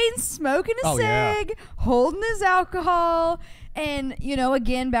chain smoking a cig, holding his alcohol, and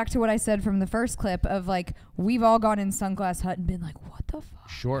again, back to what I said from the first clip of like, we've all gone in Sunglass Hut and been like, what the fuck?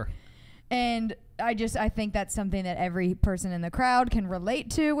 Sure. And I think that's something that every person in the crowd can relate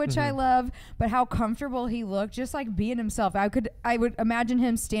to, which I love. But how comfortable he looked, just like being himself. I would imagine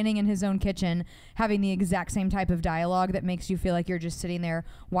him standing in his own kitchen, having the exact same type of dialogue that makes you feel like you're just sitting there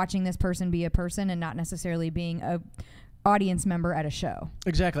watching this person be a person and not necessarily being a audience member at a show.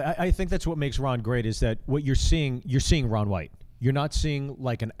 Exactly. I think that's what makes Ron great, is that what you're seeing Ron White. You're not seeing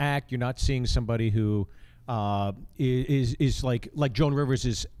like an act. You're not seeing somebody who is like Joan Rivers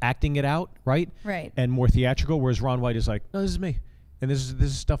is acting it out, right? Right. And more theatrical, whereas Ron White is like, no, this is me. And this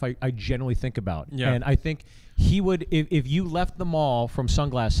is stuff I generally think about. Yeah. And I think he would, if you left the mall from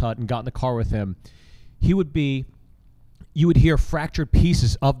Sunglass Hut and got in the car with him, you would hear fractured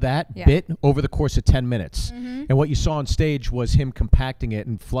pieces of that bit over the course of 10 minutes. And what you saw on stage was him compacting it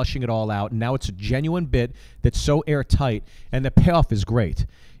and flushing it all out. And now it's a genuine bit that's so airtight, and the payoff is great.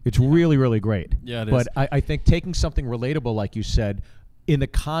 It's really, really great. Yeah, it is. But I think taking something relatable, like you said, in the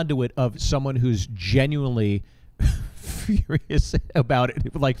conduit of someone who's genuinely furious about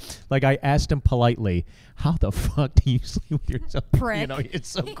it. Like I asked him politely, how the fuck do you sleep with yourself? Prick. It's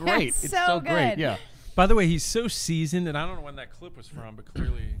so great. It's so good. Great. Yeah. By the way, he's so seasoned, and I don't know when that clip was from, but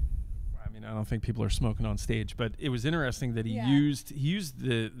clearly, I don't think people are smoking on stage. But it was interesting that he used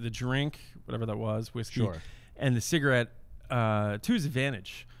the drink, whatever that was, whiskey, and the cigarette to his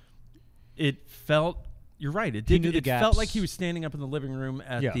advantage. It felt, you're right, it did. It felt like he was standing up in the living room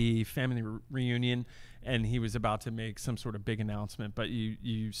at the family reunion, and he was about to make some sort of big announcement. But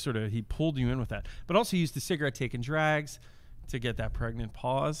he pulled you in with that. But also used the cigarette taking drags to get that pregnant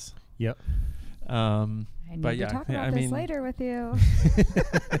pause. Yep. I need to talk about this later with you.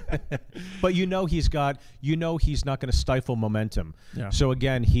 But he's not going to stifle momentum. Yeah. So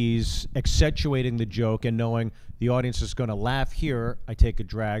again, he's accentuating the joke and knowing the audience is going to laugh here, I take a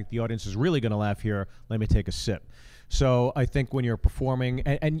drag. The audience is really going to laugh here, let me take a sip. So I think when you're performing,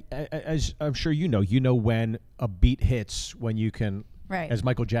 and as I'm sure you know when a beat hits, when you can, as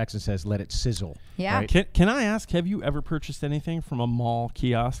Michael Jackson says, let it sizzle. Yeah. Right? Can I ask, have you ever purchased anything from a mall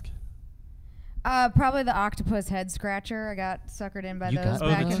kiosk? Probably the octopus head scratcher. I got suckered in by those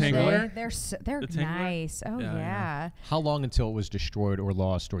back in the day. They're nice. Oh yeah. How long until it was destroyed or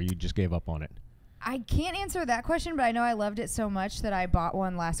lost, or you just gave up on it? I can't answer that question, but I know I loved it so much that I bought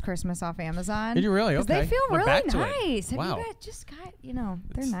one last Christmas off Amazon. Did you really? Okay. They feel really nice. Wow. Have you guys just got, they're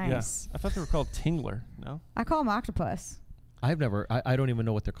nice. Yeah. I thought they were called Tingler. No? I call them octopus. I've never. I don't even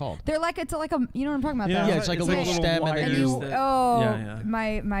know what they're called. They're like you know what I'm talking about? Yeah, though? it's like a little stem, and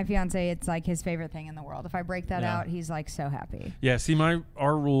then my fiance, it's like his favorite thing in the world. If I break that out, he's like so happy. Yeah. See,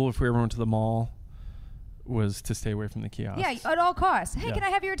 our rule if we ever went to the mall was to stay away from the kiosks. Yeah, at all costs. Hey, can I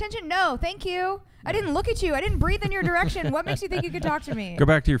have your attention? No, thank you. I didn't look at you. I didn't breathe in your direction. What makes you think you could talk to me? Go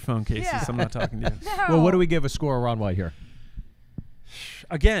back to your phone cases. Yeah. I'm not talking to you. No. Well, what do we give a score of Ron White here?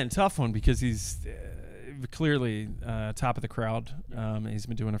 Again, tough one because he's clearly top of the crowd. He's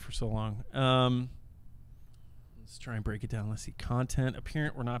been doing it for so long. Let's try and break it down. Let's see. Content,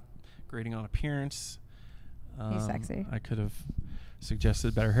 appearance. We're not grading on appearance. He's sexy. I could have suggested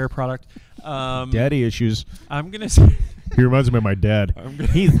a better hair product. Daddy issues. I'm going to say. He reminds me of my dad.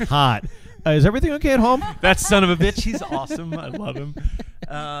 He's hot. Is everything okay at home? That son of a bitch. He's awesome. I love him.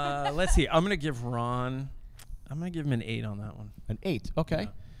 Let's see. I'm going to give him an 8 on that one. An 8. Okay.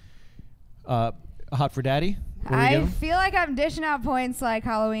 Yeah. Hot for daddy? I feel like I'm dishing out points like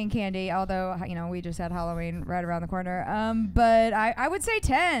Halloween candy, although, we just had Halloween right around the corner. But I would say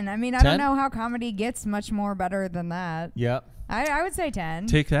 10. I mean, 10? I don't know how comedy gets much more better than that. Yeah. I would say 10.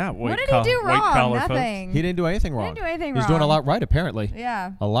 Take that. What did he do wrong? Nothing. He didn't do anything wrong. He didn't do anything He's wrong. doing a lot right, apparently.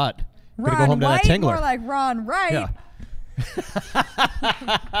 Yeah. A lot. Ron Gonna go home to White, that Tingler. more like Ron Wright. Yeah.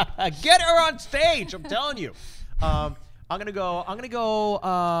 Get her on stage, I'm telling you. I'm gonna go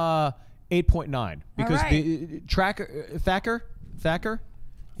 8.9 because right. the Thakkar,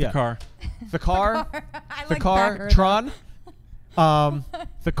 yeah, Thakkar. Thakkar, I like Thakkar, Thakkar, Tron.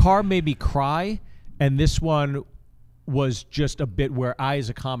 Thakkar made me cry, and this one was just a bit where I, as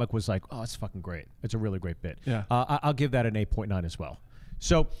a comic, was like, "Oh, it's fucking great. It's a really great bit." Yeah. I'll give that an 8.9 as well.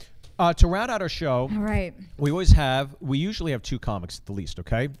 So, to round out our show, All right. we usually have 2 comics at the least,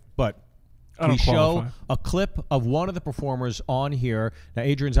 okay? But I don't we show qualify. a clip of one of the performers on here. Now,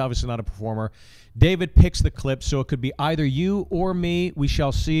 Adrian's obviously not a performer. David picks the clip, so it could be either you or me. We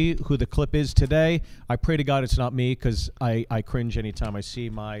shall see who the clip is today. I pray to God it's not me, because I cringe anytime I see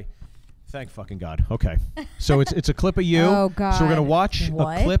my... Thank fucking God. Okay. So it's a clip of you. Oh, God. So we're going to watch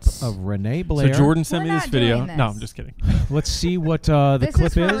What? a clip of Renee Blair. So Jordan sent We're me this not video. doing this. No, I'm just kidding. Let's see what the This clip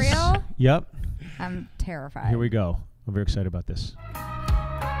is for real? Yep. I'm terrified. Here we go. I'm very excited about this.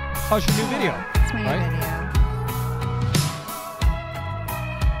 Oh, it's your new video. It's my new right? video.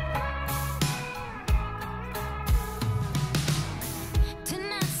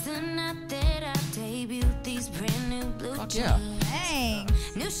 Tonight's the night that I debuted these brand new blue Fuck yeah. Dang.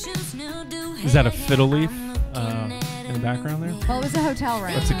 new shoes, new do Is that a hair, fiddle I'm leaf looking at in the background there? Well, it was a hotel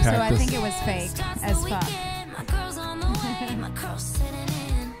room, That's a so I cactus. think it was fake as fuck. My girl's on the way, my girl's sitting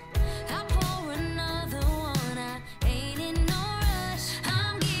in. I pour another one, I ain't in no rush.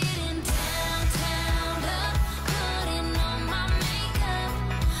 I'm getting downtown up, putting on my makeup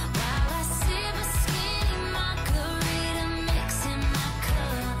while I sip a skinny margarita, mixing my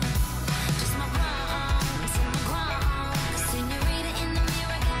cup. Just my wrongs and my groans. Senorita in the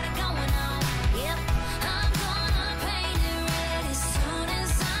mirror, got it going on. Yep, I'm gonna paint it red as soon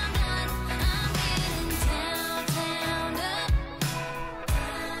as I'm done. I'm getting downtown up.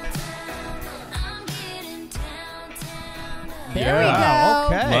 I'm getting downtown up. There we Yeah,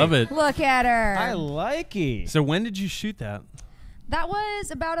 go. okay. Love it. Look at her. I like it. So when did you shoot that? That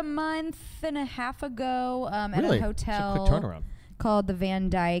was about a month and a half ago at Really? a It's a hotel quick turnaround. called the Van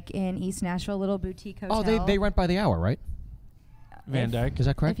Dyke in East Nashville, little boutique hotel. Oh, they rent by the hour, right? Van Dyke. Is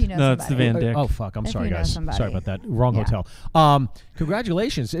that correct? If you know No, it's the somebody. Van Dyke. Oh, fuck. I'm If sorry, you know guys. somebody. Sorry about that. Wrong Yeah. hotel.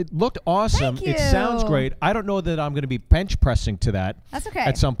 Congratulations. It looked awesome. Thank It sounds you. great. I don't know that I'm going to be bench pressing to that That's okay.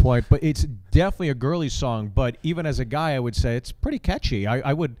 at some point, but it's definitely a girly song. But even as a guy, I would say it's pretty catchy.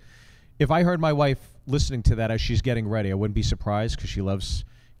 I would, if I heard my wife listening to that as she's getting ready, I wouldn't be surprised because she loves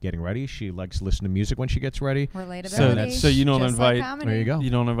getting ready. She likes to listen to music when she gets ready. Relatability. So you don't just invite- like comedy. There you go.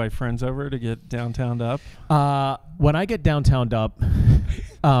 You don't invite friends over to get downtowned up? When I get downtowned up,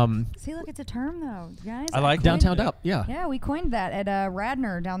 See, look, it's a term though, guys. I like coined downtowned it. up, yeah. Yeah, we coined that at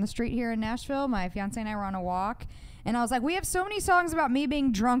Radnor down the street here in Nashville. My fiance and I were on a walk, and I was like, "We have so many songs about me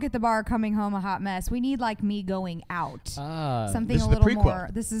being drunk at the bar, coming home a hot mess. We need like me going out, something this is a the little prequel. more."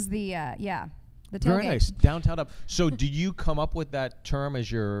 This is the the tailgate. Very nice. Downtown up. So do you come up with that term as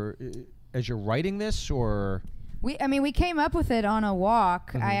you're writing this, or? We came up with it on a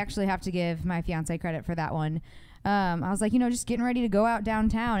walk. Mm-hmm. I actually have to give my fiance credit for that one. I was like, just getting ready to go out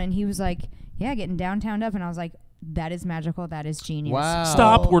downtown, and he was like, "Yeah, getting downtowned up," and I was like, "That is magical. That is genius." Wow.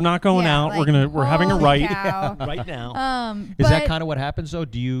 Stop. We're not going Yeah, out. like, We're having a holy right cow. right now. Is that but- kind of what happens though?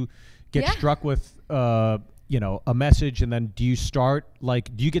 Do you get Yeah. struck with a message, and then do you start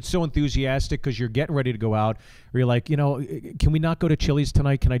do you get so enthusiastic because you're getting ready to go out, or you're like, can we not go to Chili's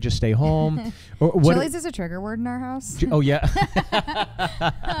tonight? Can I just stay home? Or what? Chili's is a trigger word in our house. Oh yeah.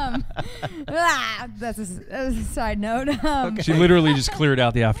 That's a side note. She literally just cleared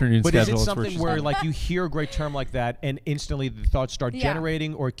out the afternoon But is schedule. it That's where something she's where going. you hear a great term like that and instantly the thoughts start Yeah.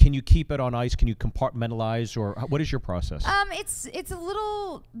 generating, or can you keep it on ice? Can you compartmentalize, or what is your process? It's a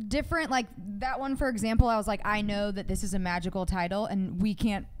little different. Like that one, for example, I was like, I know that this is a magical title, and we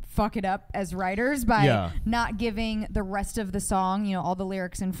can't fuck it up as writers by not giving the rest of the song, all the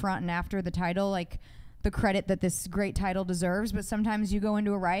lyrics in front and after the title, like the credit that this great title deserves. But sometimes you go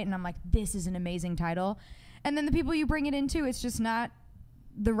into a write and I'm like, this is an amazing title, and then the people you bring it into, it's just not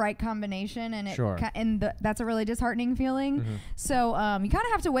the right combination, and that's a really disheartening feeling. So you kind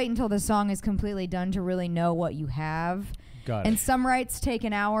of have to wait until the song is completely done to really know what you have. Got And it. some writes take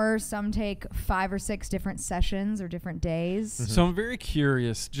an hour, some take 5 or 6 different sessions or different days. So I'm very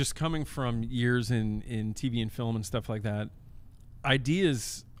curious, just coming from years in TV and film and stuff like that,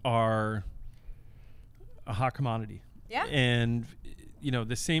 ideas are a hot commodity. Yeah. And,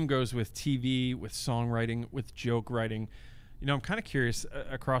 the same goes with TV, with songwriting, with joke writing. I'm kind of curious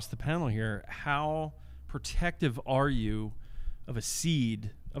across the panel here, how protective are you of a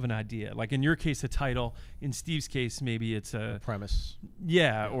seed of an idea? Like in your case, a title. In Steve's case, maybe it's a premise.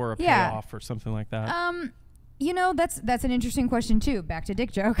 Yeah, or a payoff or something like that. You know, that's an interesting question too. Back to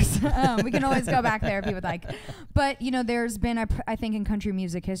dick jokes. We can always go back there if you would like. But you know, there's been I think in country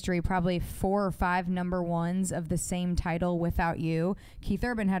music history probably 4 or 5 number ones of the same title, Without You. Keith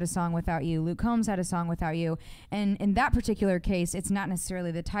Urban had a song Without You. Luke Combs had a song Without You. And in that particular case, it's not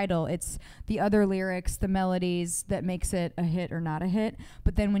necessarily the title. It's the other lyrics, the melodies that makes it a hit or not a hit.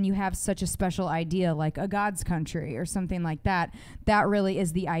 But then when you have such a special idea like A God's Country or something like that, that really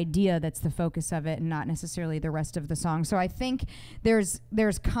is the idea that's the focus of it and not necessarily the rest of the song. So I think there's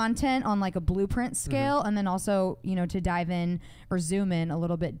content on like a blueprint scale, and then also, you know, to dive in or zoom in a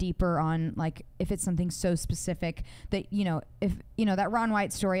little bit deeper on like if it's something so specific that, you know, if you know that Ron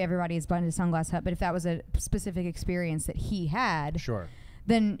White story, everybody is buying a Sunglass Hut, but if that was a specific experience that he had, sure.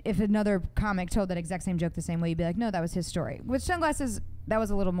 Then if another comic told that exact same joke the same way, you'd be like, no, that was his story. With Sunglasses, that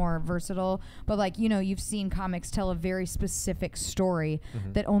was a little more versatile. But like, you know, you've seen comics tell a very specific story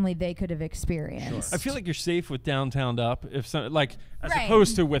that only they could have experienced. Sure. I feel like you're safe with Downtown Up. If some, like, as Right.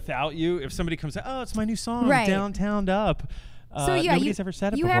 opposed to Without You, if somebody comes out, oh, it's my new song, Right. Downtown Up. So yeah, nobody's ever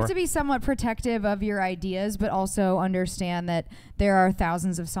said it you before. have to be somewhat protective of your ideas, but also understand that there are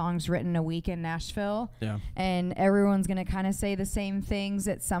thousands of songs written a week in Nashville. Yeah. And everyone's going to kind of say the same things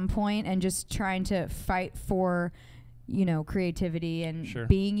at some point, and just trying to fight for, you know, creativity and Sure.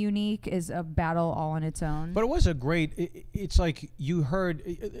 being unique is a battle all on its own. But it was a great, it's like you heard,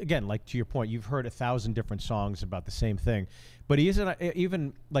 again, like to your point, you've heard 1,000 different songs about the same thing. But he isn't,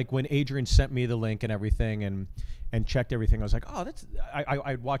 even like when Adrian sent me the link and everything and checked everything, I was like, oh, that's,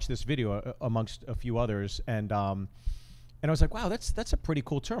 I watched this video amongst a few others, and I was like, wow, that's a pretty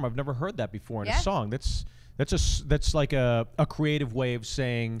cool term. I've never heard that before in a song. That's like a creative way of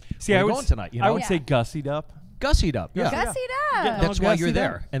saying, See, we're I would going tonight. You know? I would say gussied up. Gussied up. Yeah. Gussied up. Yeah, That's why you're gussied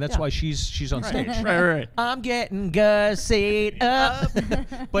there, up. and that's why she's on stage. Right. I'm getting gussied up.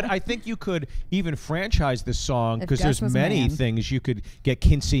 But I think you could even franchise this song If because Gus there's was a many man. things. You could get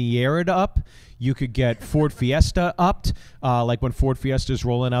Quinceañera up. You could get Ford Fiesta upped, like when Ford Fiesta's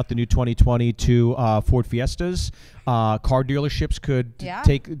rolling out the new 2022 Ford Fiestas. Car dealerships could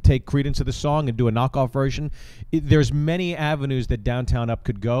take credence to the song and do a knockoff version. There's many avenues that Downtown Up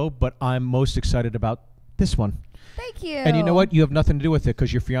could go, but I'm most excited about this one. Thank you. And you know what? You have nothing to do with it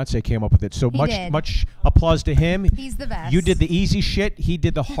because your fiance came up with it. So He much did. applause to him. He's the best. You did the easy shit. He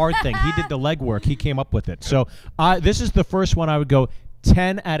did the hard thing. He did the legwork. He came up with it. So this is the first one I would go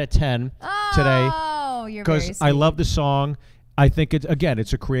 10 out of 10 today Oh, you're very because I sweet. love the song. I think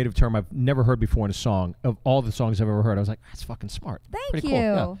it's a creative term I've never heard before in a song. Of all the songs I've ever heard, I was like, that's fucking smart. Thank Pretty you. Cool.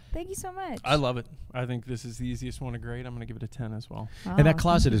 Yeah. Thank you so much. I love it. I think this is the easiest one to grade. I'm going to give it a 10 as well. And that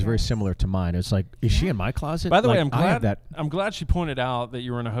closet is very similar to mine. It's like, is she in my closet? By the way, Like, I'm I have glad that. I'm glad she pointed out that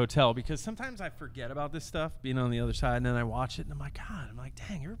you were in a hotel because sometimes I forget about this stuff being on the other side, and then I watch it and I'm like, God,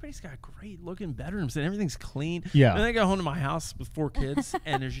 dang, everybody's got great looking bedrooms and everything's clean. Yeah. And then I go home to my house with 4 kids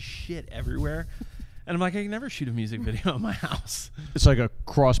and there's just shit everywhere. And I'm like, I can never shoot a music video in my house. It's like a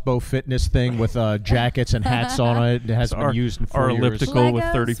crossbow fitness thing with jackets and hats on it. It has been used in 4 our years. elliptical with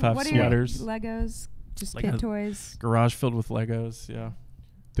Legos? 35 What are your sweaters. Legos? Just Like kid a toys. Garage filled with Legos. Yeah.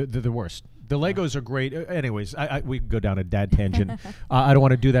 The worst. The Legos are great. Anyways, we can go down a dad tangent. I don't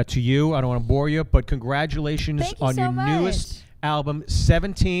want to do that to you. I don't want to bore you. But congratulations Thank you on so your much. newest album,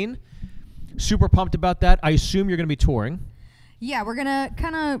 17. Super pumped about that. I assume you're going to be touring. Yeah, we're gonna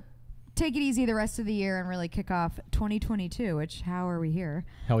kind of take it easy the rest of the year and really kick off 2022. Which, how are we here?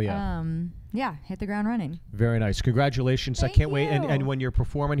 Hell yeah. Yeah, hit the ground running. Very nice. Congratulations. Thank I can't wait. you. And when you're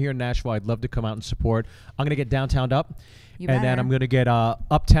performing here in Nashville, I'd love to come out and support. I'm going to get Downtown Up. You and then better. I'm going to get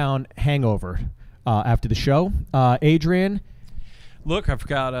Uptown Hangover after the show. Adrian. Look, I've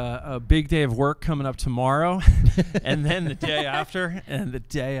got a big day of work coming up tomorrow, and then the day after, and the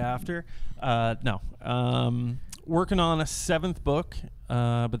day after. Working on a 7th book,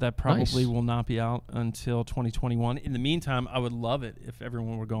 but that probably will not be out until 2021. In the meantime, I would love it if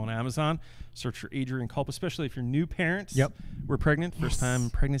everyone would go on Amazon, search for Adrian Kulp, especially if you're new parents. Yep. We're pregnant. First time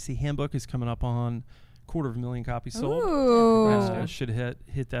pregnancy handbook is coming up on 250,000 copies sold. Ooh. Should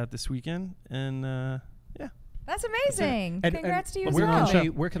hit that this weekend, and yeah. That's amazing. And Congrats to you as where well.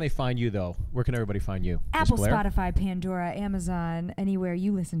 where can they find you, though? Where can everybody find you? Ms. Apple, Blair? Spotify, Pandora, Amazon, anywhere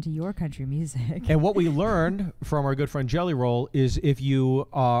you listen to your country music. And what we learned from our good friend Jelly Roll is if you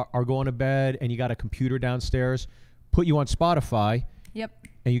are going to bed and you got a computer downstairs, put you on Spotify. Yep.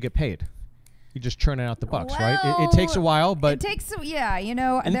 And you get paid. You're just churning out the bucks, right? It takes a while, but it takes, yeah, you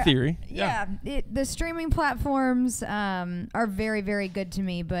know, in theory, yeah. The streaming platforms are very, very good to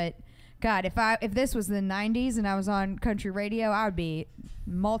me, but God, if this was the 90s and I was on country radio, I would be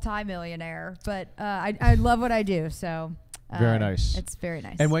multi-millionaire. But I love what I do, so Very nice. It's very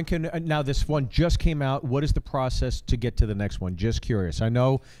nice. And when can now this one just came out? What is the process to get to the next one? Just curious. I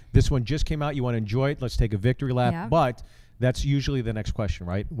know this one just came out. You want to enjoy it. Let's take a victory lap. Yeah. But that's usually the next question,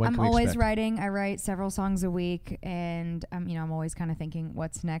 right? When I'm can we always expect? writing. I write several songs a week, and I'm always kind of thinking,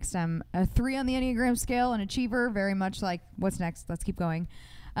 what's next? I'm a 3 on the Enneagram scale, an achiever, very much like, what's next? Let's keep going.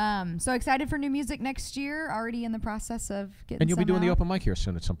 So excited for new music next year. Already in the process of getting. And you'll be doing out. the open mic here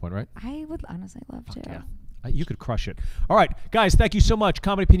soon at some point, right? I would honestly love to. Yeah. You could crush it. All right, guys, thank you so much.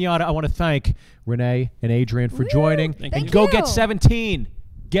 Comedy Pinata, I want to thank Renee and Adrian for joining. Thank and you. go get 17.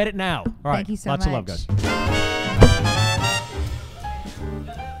 Get it now. All right. Thank you so Lots much. of love, guys.